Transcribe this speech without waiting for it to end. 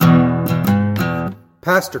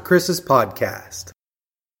Pastor Chris's podcast.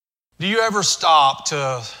 Do you ever stop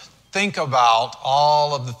to think about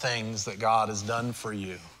all of the things that God has done for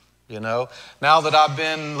you? You know, now that I've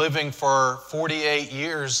been living for 48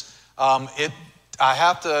 years, I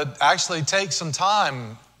have to actually take some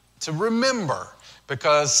time to remember,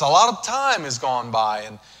 because a lot of time has gone by.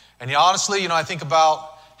 And honestly, I think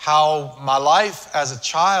about how my life as a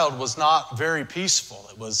child was not very peaceful.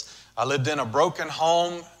 I lived in a broken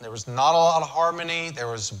home. There was not a lot of harmony. There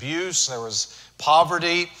was abuse. There was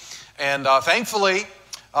poverty. And thankfully,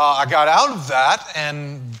 I got out of that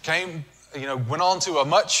and went on to a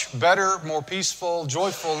much better, more peaceful,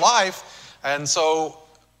 joyful life. And so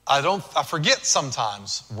I forget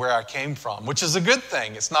sometimes where I came from, which is a good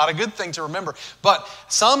thing. It's not a good thing to remember. But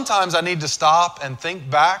sometimes I need to stop and think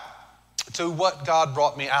back to what God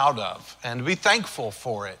brought me out of and be thankful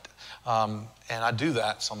for it. And I do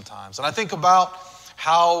that sometimes. And I think about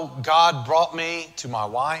how God brought me to my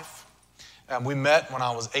wife. And we met when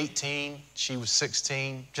I was 18. She was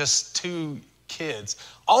 16. Just two kids.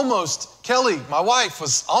 Kelly, my wife,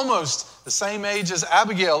 was almost the same age as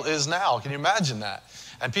Abigail is now. Can you imagine that?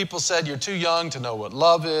 And people said, you're too young to know what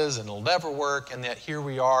love is and it'll never work. And yet here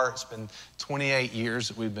we are. It's been 28 years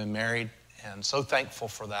that we've been married. And so thankful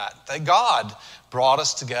for that. That God brought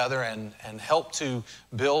us together and helped to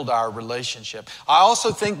build our relationship. I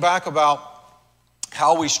also think back about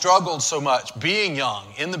how we struggled so much being young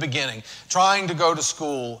in the beginning, trying to go to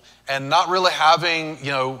school and not really having,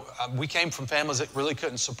 we came from families that really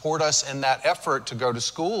couldn't support us in that effort to go to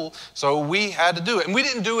school. So we had to do it. And we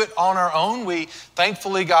didn't do it on our own. We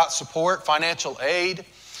thankfully got support, financial aid.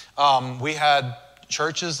 We had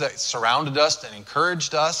churches that surrounded us and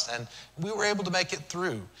encouraged us, and we were able to make it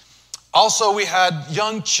through. Also, we had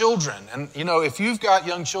young children. And, if you've got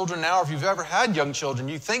young children now, or if you've ever had young children,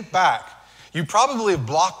 you think back. You probably have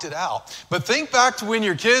blocked it out. But think back to when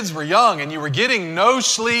your kids were young and you were getting no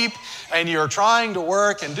sleep and you're trying to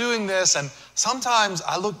work and doing this. And sometimes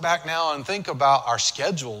I look back now and think about our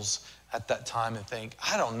schedules at that time and think,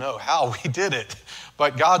 I don't know how we did it,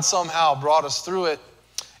 but God somehow brought us through it.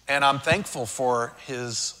 And I'm thankful for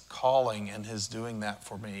his calling and his doing that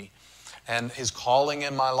for me. And his calling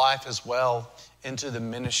in my life as well into the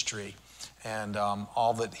ministry and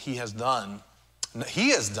all that he has done. He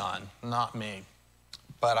has done, not me.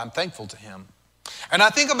 But I'm thankful to him. And I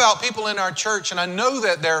think about people in our church, and I know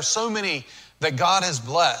that there are so many that God has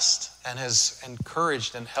blessed and has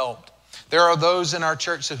encouraged and helped. There are those in our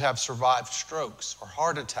church who have survived strokes or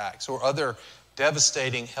heart attacks or other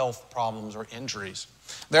devastating health problems or injuries.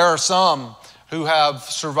 There are some who have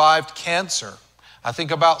survived cancer. I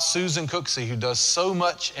think about Susan Cooksey, who does so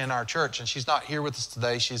much in our church, and she's not here with us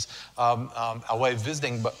today. She's away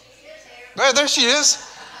visiting, but there she is.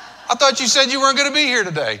 I thought you said you weren't going to be here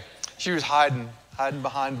today. She was hiding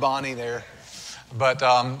behind Bonnie there. But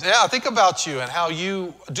I think about you and how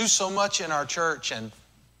you do so much in our church, and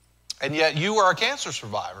yet you are a cancer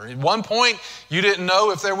survivor. At one point, you didn't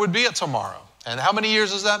know if there would be a tomorrow. And how many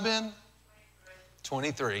years has that been?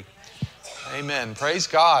 23. Amen. Praise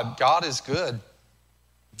God. God is good.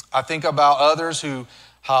 I think about others who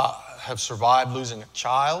have survived losing a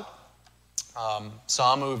child.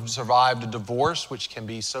 Some who have survived a divorce, which can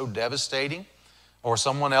be so devastating. Or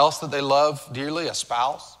someone else that they love dearly, a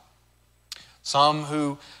spouse. Some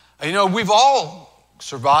who, we've all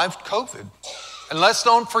survived COVID. And let's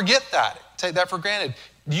don't forget that. Take that for granted.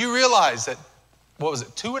 Do you realize that,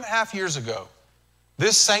 2.5 years ago,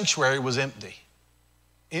 this sanctuary was empty.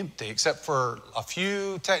 Empty, except for a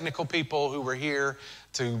few technical people who were here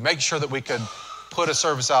to make sure that we could put a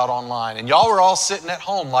service out online. And y'all were all sitting at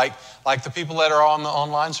home like the people that are on the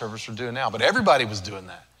online service are doing now. But everybody was doing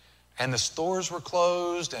that. And the stores were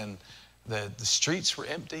closed and the streets were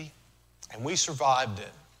empty. And we survived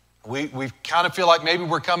it. We kind of feel like maybe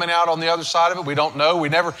we're coming out on the other side of it. We don't know.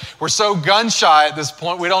 We're so gun shy at this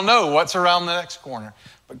point, we don't know what's around the next corner.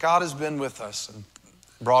 But God has been with us and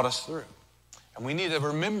brought us through. And we need to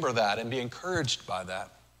remember that and be encouraged by that.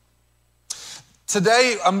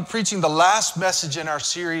 Today, I'm preaching the last message in our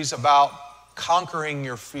series about conquering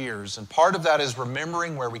your fears. And part of that is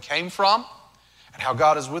remembering where we came from and how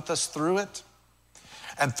God is with us through it.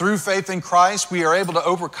 And through faith in Christ, we are able to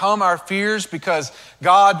overcome our fears because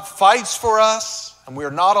God fights for us and we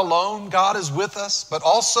are not alone. God is with us. But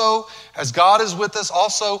also, as God is with us,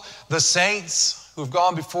 also the saints who have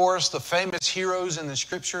gone before us, the famous heroes in the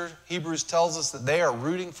scripture, Hebrews tells us that they are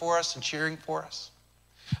rooting for us and cheering for us.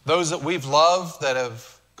 Those that we've loved that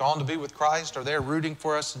have gone to be with Christ, are there rooting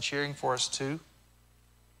for us and cheering for us too?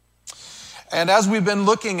 And as we've been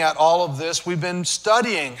looking at all of this, we've been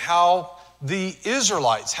studying how the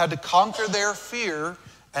Israelites had to conquer their fear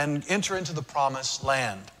and enter into the promised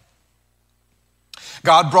land.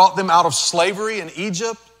 God brought them out of slavery in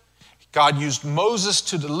Egypt. God used Moses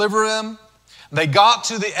to deliver them. They got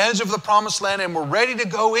to the edge of the promised land and were ready to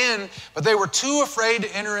go in, but they were too afraid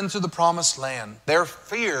to enter into the promised land. Their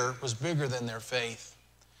fear was bigger than their faith.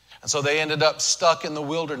 And so they ended up stuck in the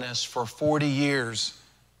wilderness for 40 years.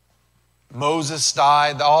 Moses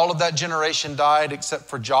died. All of that generation died except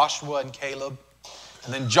for Joshua and Caleb.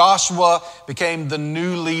 And then Joshua became the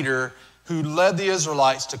new leader who led the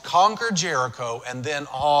Israelites to conquer Jericho and then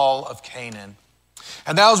all of Canaan.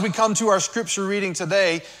 And now as we come to our scripture reading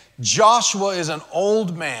today, Joshua is an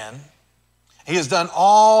old man. He has done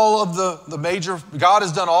all of God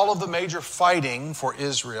has done all of the major fighting for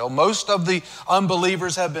Israel. Most of the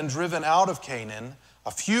unbelievers have been driven out of Canaan.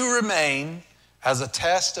 A few remain as a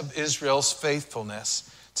test of Israel's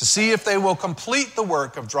faithfulness to see if they will complete the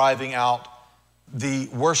work of driving out the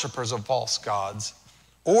worshipers of false gods,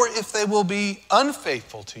 or if they will be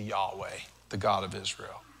unfaithful to Yahweh, the God of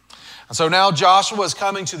Israel. And so now Joshua is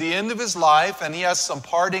coming to the end of his life, and he has some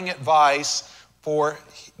parting advice for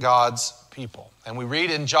God's people. And we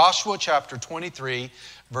read in Joshua chapter 23,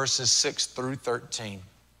 verses 6 through 13.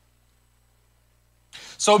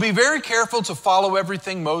 So be very careful to follow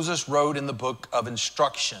everything Moses wrote in the book of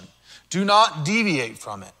instruction. Do not deviate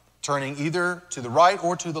from it, turning either to the right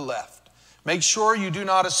or to the left. Make sure you do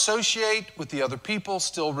not associate with the other people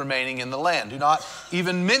still remaining in the land. Do not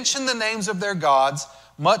even mention the names of their gods,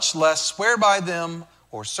 much less swear by them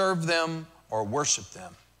or serve them or worship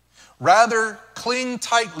them. Rather, cling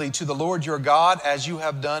tightly to the Lord your God as you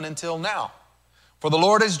have done until now. For the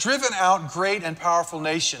Lord has driven out great and powerful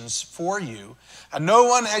nations for you, and no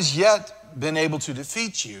one has yet been able to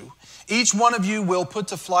defeat you. Each one of you will put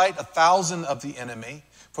to flight 1,000 of the enemy,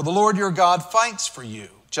 for the Lord your God fights for you,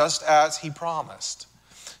 just as he promised.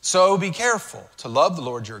 So be careful to love the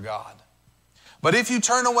Lord your God. But if you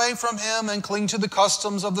turn away from him and cling to the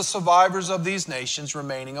customs of the survivors of these nations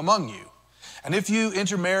remaining among you, and if you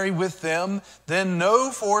intermarry with them, then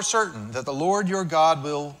know for certain that the Lord your God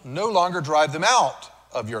will no longer drive them out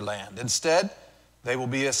of your land. Instead, they will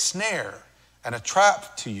be a snare and a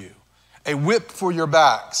trap to you, a whip for your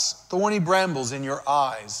backs, thorny brambles in your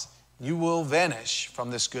eyes. You will vanish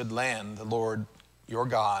from this good land the Lord your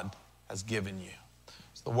God has given you.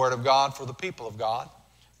 It's the word of God for the people of God.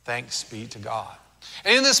 Thanks be to God.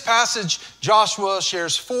 And in this passage, Joshua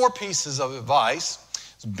shares 4 pieces of advice.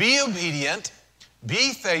 Be obedient,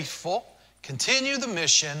 be faithful, continue the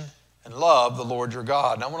mission, and love the Lord your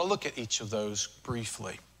God. And I want to look at each of those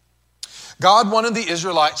briefly. God wanted the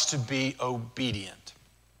Israelites to be obedient.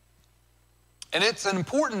 And it's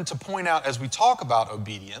important to point out as we talk about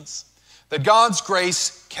obedience that God's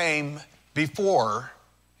grace came before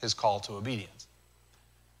his call to obedience.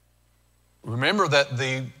 Remember that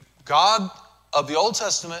the God of the Old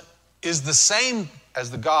Testament is the same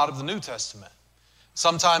as the God of the New Testament.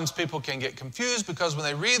 Sometimes people can get confused because when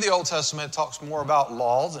they read the Old Testament, it talks more about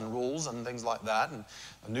laws and rules and things like that. And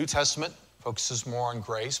the New Testament focuses more on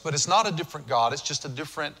grace. But it's not a different God. It's just a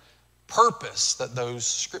different purpose that those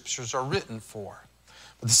scriptures are written for.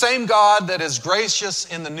 But the same God that is gracious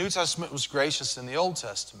in the New Testament was gracious in the Old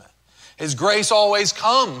Testament. His grace always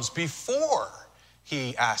comes before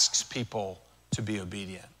he asks people to be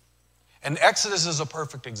obedient. And Exodus is a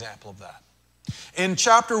perfect example of that. In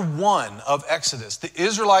chapter 1 of Exodus, the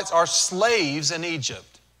Israelites are slaves in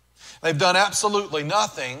Egypt. They've done absolutely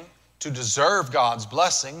nothing to deserve God's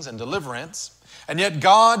blessings and deliverance, and yet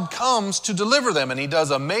God comes to deliver them, and he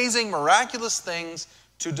does amazing, miraculous things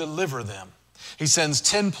to deliver them. He sends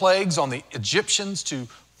 10 plagues on the Egyptians to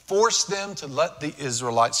force them to let the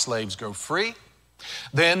Israelite slaves go free.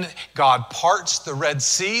 Then God parts the Red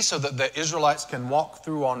Sea so that the Israelites can walk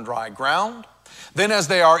through on dry ground. Then as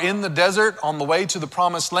they are in the desert on the way to the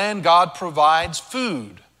promised land, God provides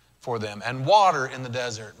food for them and water in the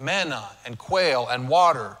desert, manna and quail and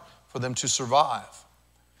water for them to survive.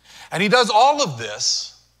 And he does all of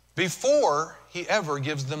this before he ever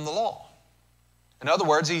gives them the law. In other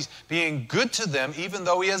words, he's being good to them even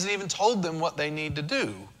though he hasn't even told them what they need to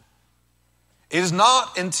do. It is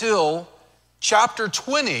not until chapter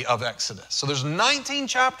 20 of Exodus. So there's 19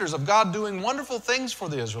 chapters of God doing wonderful things for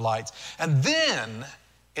the Israelites. And then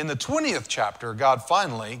in the 20th chapter, God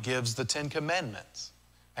finally gives the 10 commandments.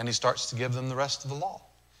 And he starts to give them the rest of the law.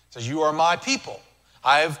 He says, you are my people.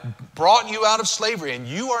 I have brought you out of slavery and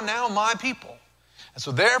you are now my people. And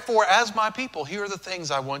so therefore, as my people, here are the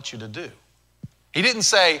things I want you to do. He didn't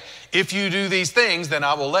say, if you do these things, then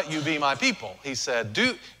I will let you be my people. He said,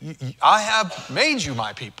 I have made you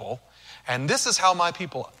my people. And this is how my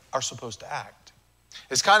people are supposed to act.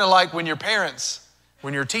 It's kind of like when your parents,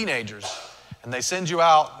 when you're teenagers, and they send you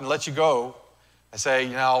out and let you go, they say,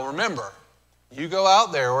 now remember, you go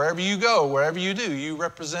out there, wherever you go, wherever you do, you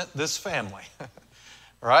represent this family.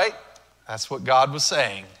 Right? That's what God was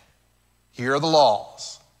saying. Here are the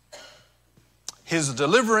laws. His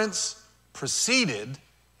deliverance preceded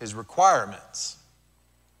his requirements.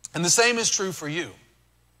 And the same is true for you.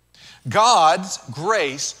 God's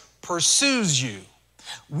grace pursues you,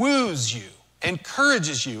 woos you,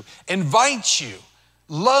 encourages you, invites you,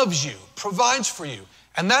 loves you, provides for you.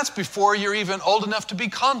 And that's before you're even old enough to be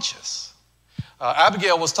conscious.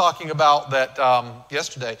 Abigail was talking about that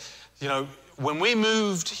yesterday. You know, when we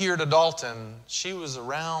moved here to Dalton, she was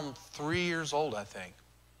around 3 years old, I think.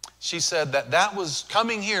 She said that was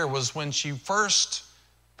coming here was when she first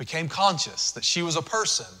became conscious that she was a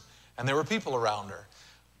person and there were people around her.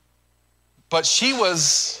 But she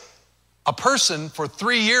was a person for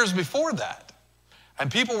 3 years before that.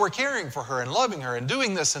 And people were caring for her and loving her and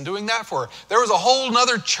doing this and doing that for her. There was a whole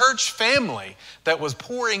nother church family that was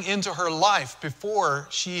pouring into her life before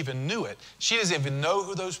she even knew it. She doesn't even know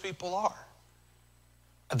who those people are.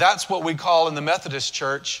 That's what we call in the Methodist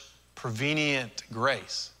Church prevenient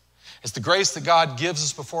grace. It's the grace that God gives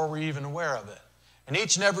us before we're even aware of it. And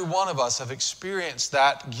each and every one of us have experienced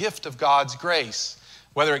that gift of God's grace,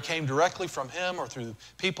 whether it came directly from him or through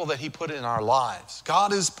people that he put in our lives.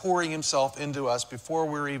 God is pouring himself into us before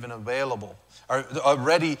we're even available or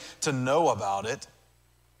ready to know about it.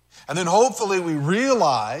 And then hopefully we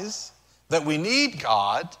realize that we need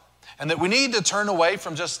God and that we need to turn away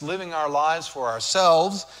from just living our lives for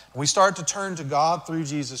ourselves. We start to turn to God through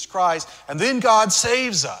Jesus Christ. And then God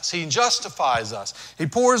saves us. He justifies us. He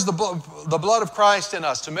pours the blood of Christ in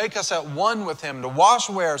us to make us at one with him, to wash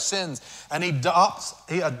away our sins. And he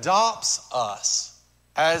adopts us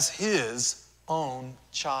as his own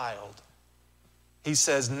child. He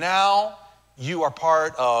says, now you are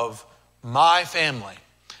part of my family.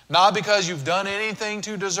 Not because you've done anything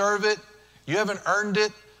to deserve it. You haven't earned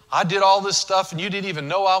it. I did all this stuff and you didn't even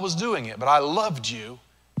know I was doing it, but I loved you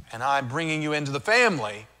and I'm bringing you into the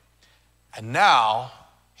family. And now,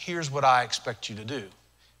 here's what I expect you to do.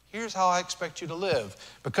 Here's how I expect you to live.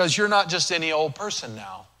 Because you're not just any old person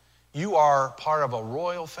now. You are part of a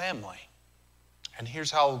royal family. And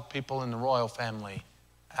here's how people in the royal family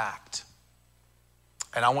act.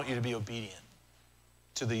 And I want you to be obedient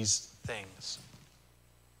to these things.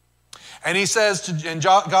 And he says, and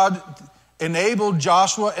God enabled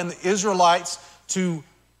Joshua and the Israelites to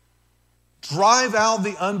drive out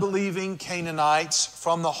the unbelieving Canaanites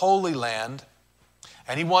from the Holy Land,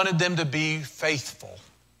 and he wanted them to be faithful.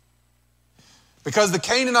 Because the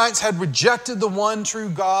Canaanites had rejected the one true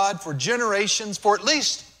God for generations, for at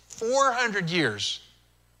least 400 years.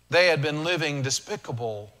 They had been living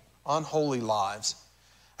despicable, unholy lives.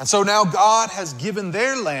 And so now God has given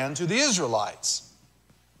their land to the Israelites.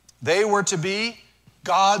 They were to be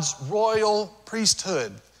God's royal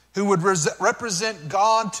priesthood who would represent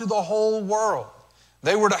God to the whole world.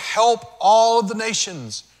 They were to help all of the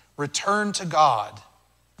nations return to God.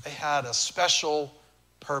 They had a special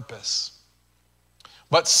purpose.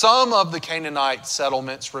 But some of the Canaanite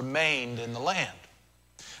settlements remained in the land.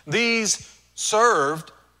 These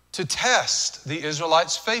served to test the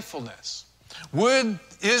Israelites' faithfulness. Would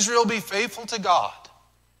Israel be faithful to God?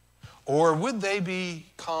 Or would they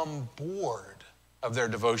become bored of their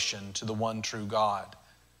devotion to the one true God?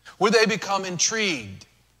 Would they become intrigued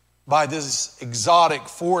by these exotic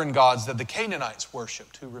foreign gods that the Canaanites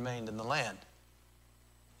worshipped who remained in the land?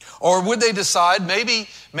 Or would they decide maybe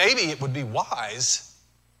it would be wise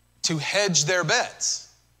to hedge their bets?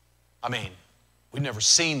 I mean, we've never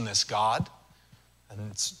seen this God,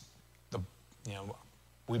 and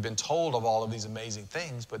we've been told of all of these amazing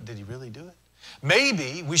things, but did he really do it?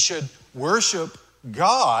 Maybe we should worship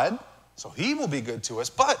God so he will be good to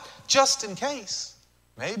us, but just in case,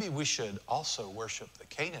 maybe we should also worship the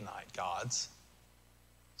Canaanite gods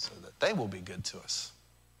so that they will be good to us,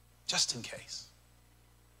 just in case.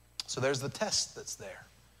 So there's the test that's there.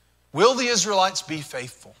 Will the Israelites be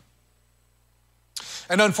faithful?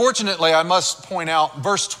 And unfortunately, I must point out,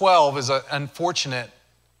 verse 12 is an unfortunate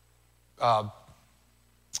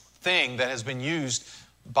thing that has been used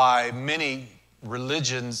by many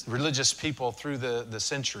religious people through the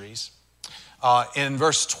centuries. In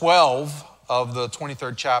verse 12 of the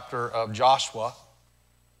 23rd chapter of Joshua,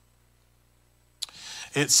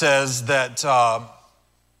 it says that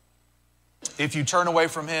if you turn away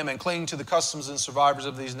from him and cling to the customs and survivors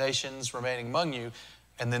of these nations remaining among you,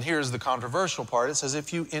 and then here's the controversial part, it says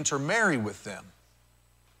if you intermarry with them,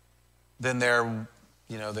 then their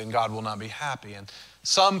then God will not be happy. And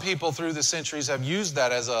some people through the centuries have used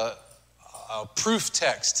that as a proof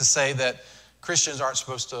text to say that Christians aren't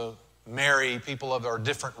supposed to marry people of a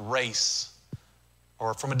different race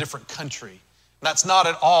or from a different country. And that's not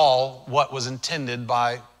at all what was intended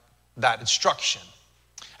by that instruction.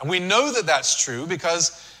 And we know that that's true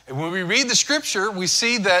because when we read the scripture, we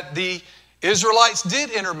see that the Israelites did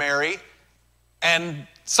intermarry, and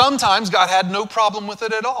sometimes God had no problem with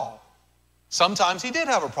it at all. Sometimes he did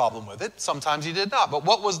have a problem with it, sometimes he did not. But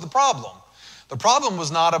what was the problem? The problem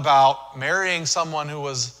was not about marrying someone who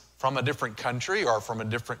was from a different country or from a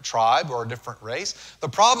different tribe or a different race. The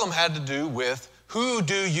problem had to do with, who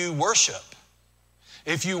do you worship?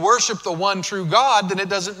 If you worship the one true God, then it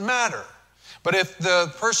doesn't matter. But if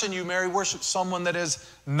the person you marry worships someone that is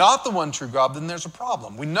not the one true God, then there's a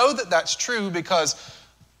problem. We know that that's true because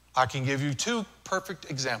I can give you two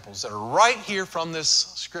perfect examples that are right here from this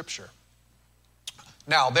scripture.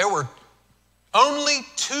 Now, there were only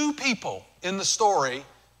two people in the story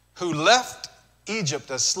who left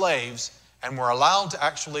Egypt as slaves and were allowed to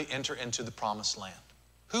actually enter into the promised land.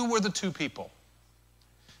 Who were the two people?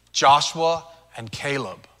 Joshua and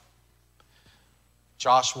Caleb.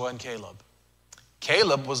 Joshua and Caleb.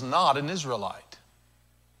 Caleb was not an Israelite.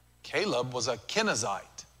 Caleb was a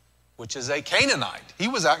Kenizzite, which is a Canaanite. He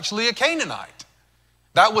was actually a Canaanite.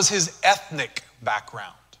 That was his ethnic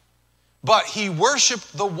background. But he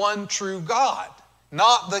worshiped the one true God,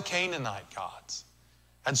 not the Canaanite gods.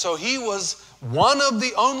 And so he was one of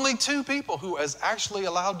the only two people who was actually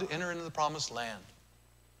allowed to enter into the promised land.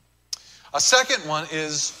 A second one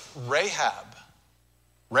is Rahab.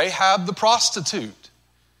 Rahab the prostitute.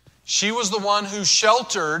 She was the one who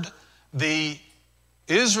sheltered the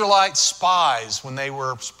Israelite spies when they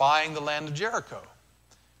were spying the land of Jericho.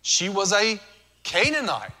 She was a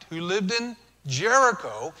Canaanite who lived in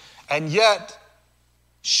Jericho, and yet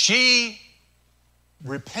she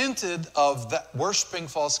repented of that worshiping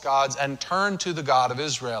false gods and turned to the God of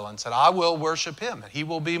Israel and said, I will worship him and he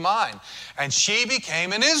will be mine. And she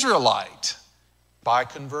became an Israelite by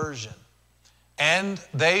conversion. And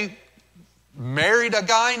they married a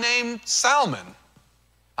guy named Salmon.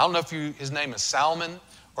 I don't know if his name is Salmon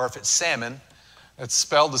or if it's Salmon. It's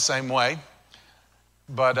spelled the same way.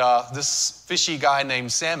 But this fishy guy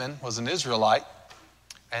named Salmon was an Israelite,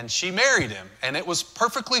 and she married him. And it was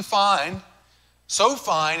perfectly fine, so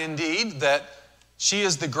fine indeed that she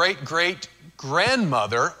is the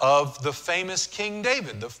great-great-grandmother of the famous King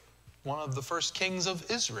David, one of the first kings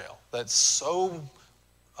of Israel. That's so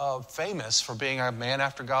famous for being a man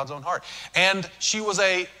after God's own heart. And she was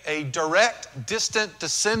a direct, distant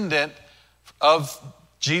descendant of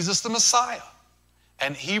Jesus the Messiah.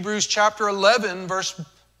 And Hebrews chapter 11, verse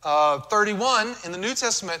 31 in the New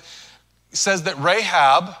Testament says that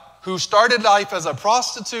Rahab, who started life as a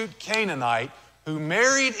prostitute Canaanite, who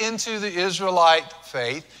married into the Israelite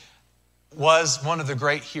faith, was one of the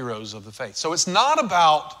great heroes of the faith. So it's not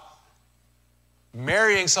about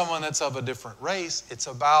marrying someone that's of a different race. It's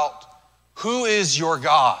about who is your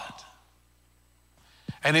God.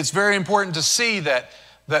 And it's very important to see that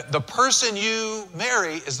the person you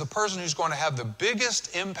marry is the person who's going to have the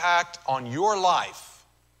biggest impact on your life.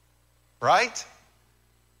 Right?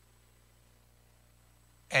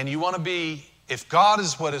 And you want to be, if God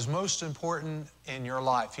is what is most important in your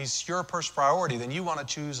life, he's your first priority, then you want to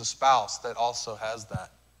choose a spouse that also has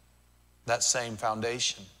that same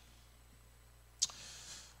foundation.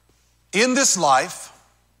 In this life,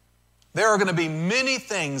 there are going to be many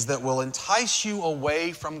things that will entice you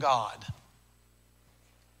away from God.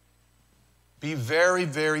 Be very,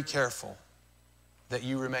 very careful that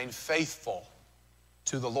you remain faithful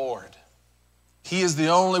to the Lord. He is the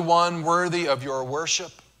only one worthy of your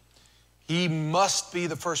worship. He must be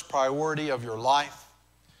the first priority of your life.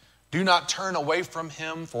 Do not turn away from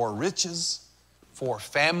him for riches, for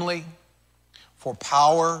family, for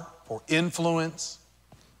power, for influence,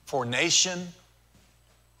 for nation,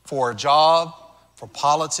 for a job, for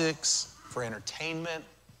politics, for entertainment,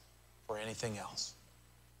 for anything else.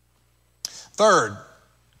 Third,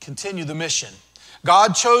 continue the mission.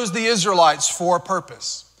 God chose the Israelites for a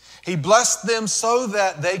purpose. He blessed them so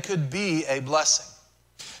that they could be a blessing.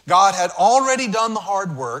 God had already done the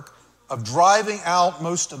hard work of driving out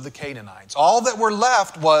most of the Canaanites. All that was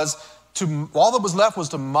left was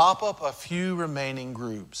to mop up a few remaining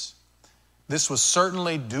groups. This was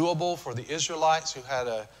certainly doable for the Israelites, who had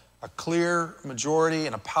a clear majority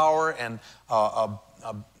and a power and a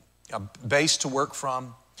base to work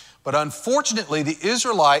from. But unfortunately, the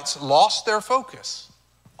Israelites lost their focus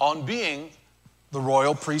on being the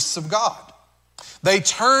royal priests of God. They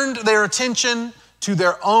turned their attention to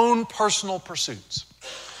their own personal pursuits.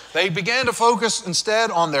 They began to focus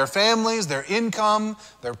instead on their families, their income,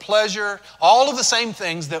 their pleasure, all of the same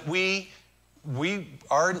things that we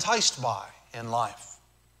are enticed by in life.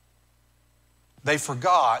 They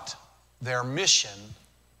forgot their mission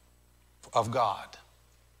of God.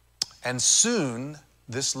 And soon,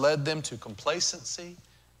 this led them to complacency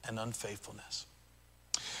and unfaithfulness.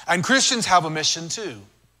 And Christians have a mission too.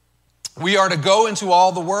 We are to go into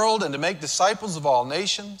all the world and to make disciples of all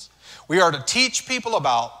nations. We are to teach people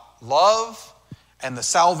about love and the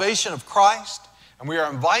salvation of Christ. And we are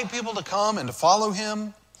to invite people to come and to follow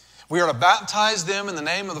Him. We are to baptize them in the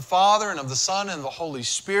name of the Father and of the Son and of the Holy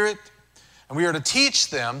Spirit. And we are to teach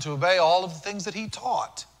them to obey all of the things that He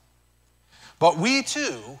taught. But we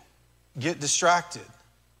too get distracted.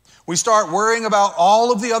 We start worrying about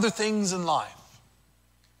all of the other things in life.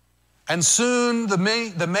 And soon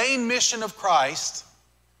the main mission of Christ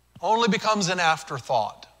only becomes an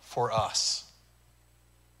afterthought for us,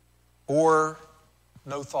 or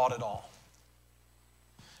no thought at all.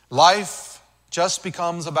 Life just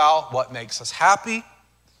becomes about what makes us happy,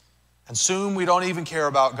 and soon we don't even care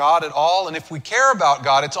about God at all. And if we care about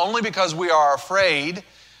God, it's only because we are afraid,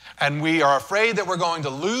 and we are afraid that we're going to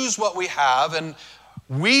lose what we have, and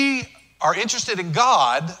we are interested in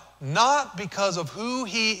God not because of who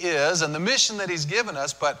He is and the mission that He's given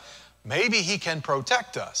us, but maybe He can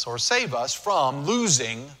protect us or save us from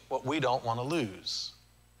losing what we don't want to lose.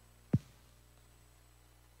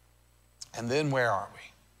 And then where are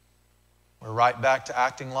we? We're right back to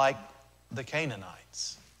acting like the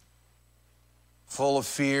Canaanites. Full of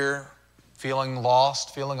fear, feeling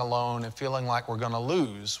lost, feeling alone, and feeling like we're going to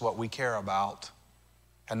lose what we care about,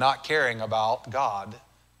 and not caring about God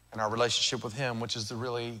and our relationship with Him, which is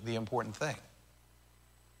really the important thing.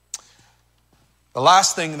 The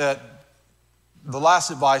last advice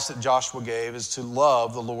that Joshua gave is to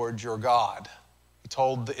love the Lord your God. He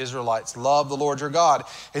told the Israelites, love the Lord your God.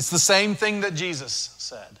 It's the same thing that Jesus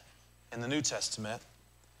said in the New Testament.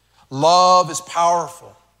 Love is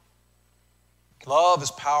powerful. Love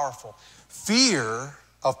is powerful. Fear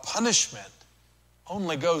of punishment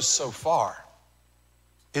only goes so far.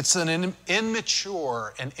 It's an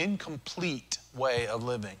immature and incomplete way of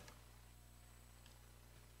living.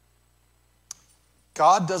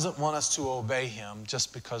 God doesn't want us to obey Him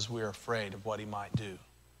just because we're afraid of what He might do.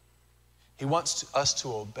 He wants us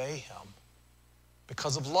to obey Him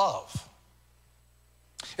because of love.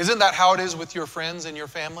 Isn't that how it is with your friends and your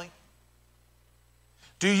family?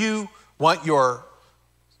 Do you want your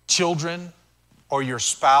children or your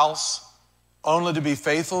spouse only to be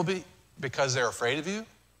faithful because they're afraid of you?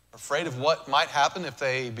 Afraid of what might happen if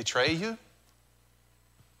they betray you?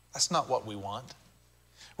 That's not what we want.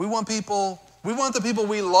 We want the people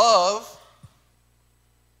we love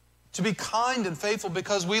to be kind and faithful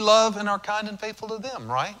because we love and are kind and faithful to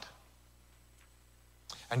them, right?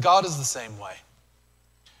 And God is the same way.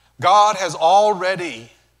 God has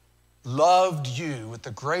already loved you with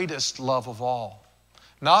the greatest love of all.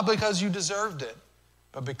 Not because you deserved it,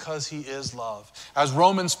 but because He is love. As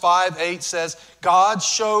Romans 5:8 says, God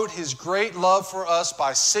showed His great love for us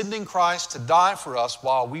by sending Christ to die for us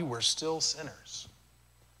while we were still sinners.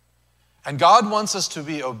 And God wants us to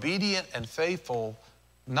be obedient and faithful,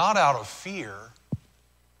 not out of fear,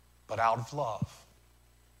 but out of love.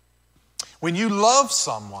 When you love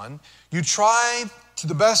someone, you try to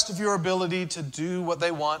the best of your ability to do what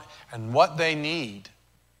they want and what they need.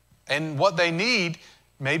 And what they need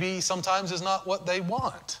maybe sometimes is not what they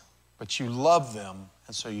want, but you love them,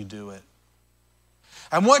 and so you do it.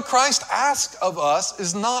 And what Christ asks of us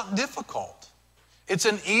is not difficult. It's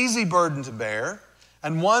an easy burden to bear,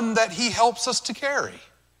 and one that He helps us to carry.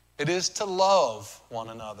 It is to love one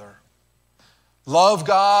another. Love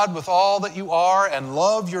God with all that you are, and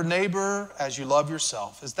love your neighbor as you love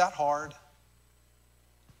yourself. Is that hard?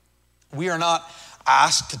 We are not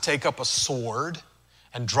asked to take up a sword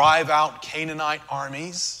and drive out Canaanite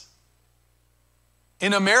armies.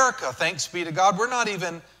 In America, thanks be to God,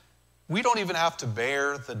 we don't even have to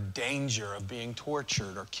bear the danger of being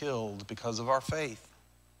tortured or killed because of our faith.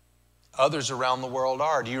 Others around the world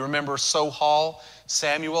are. Do you remember Sohal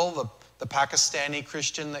Samuel, the Pakistani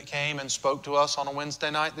Christian that came and spoke to us on a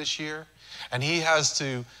Wednesday night this year? And he has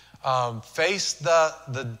to face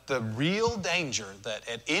the real danger that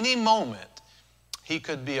at any moment he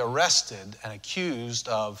could be arrested and accused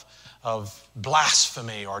of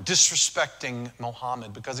blasphemy or disrespecting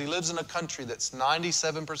Muhammad because he lives in a country that's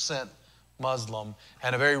 97% Muslim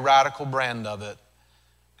and a very radical brand of it.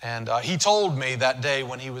 And he told me that day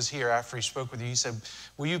when he was here after he spoke with you, he said,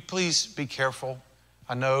 will you please be careful?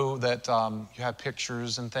 I know that you have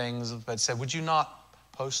pictures and things, but said, would you not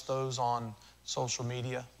post those on social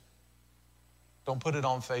media? Don't put it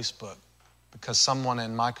on Facebook because someone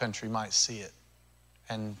in my country might see it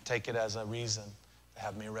and take it as a reason to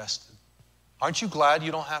have me arrested. Aren't you glad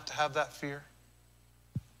you don't have to have that fear?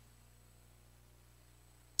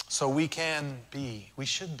 So we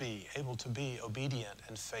should be able to be obedient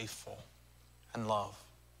and faithful and love.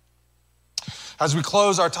 As we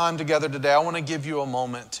close our time together today, I want to give you a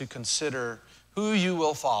moment to consider who you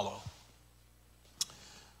will follow.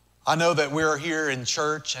 I know that we're here in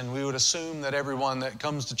church and we would assume that everyone that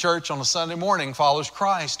comes to church on a Sunday morning follows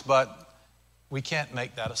Christ, but we can't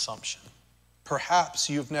make that assumption. Perhaps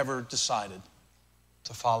you've never decided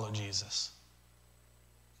to follow Jesus.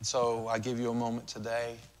 And so I give you a moment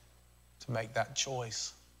today to make that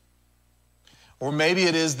choice. Or maybe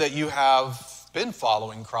it is that you have been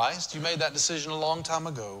following Christ. You made that decision a long time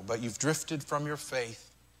ago, but you've drifted from your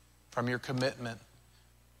faith, from your commitment.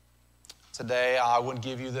 Today, I would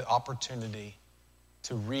give you the opportunity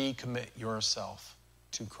to recommit yourself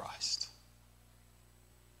to Christ.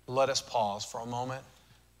 Let us pause for a moment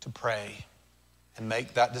to pray and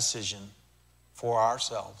make that decision for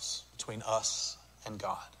ourselves between us and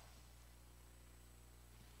God.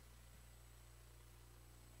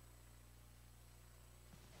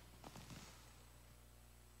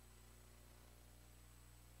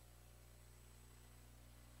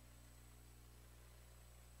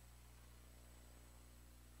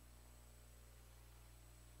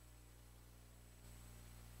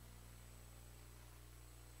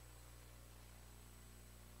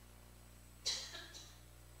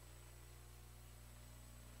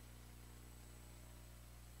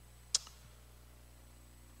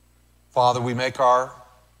 Father, we make our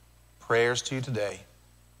prayers to you today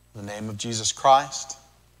in the name of Jesus Christ,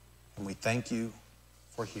 and we thank you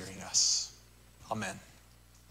for hearing us. Amen.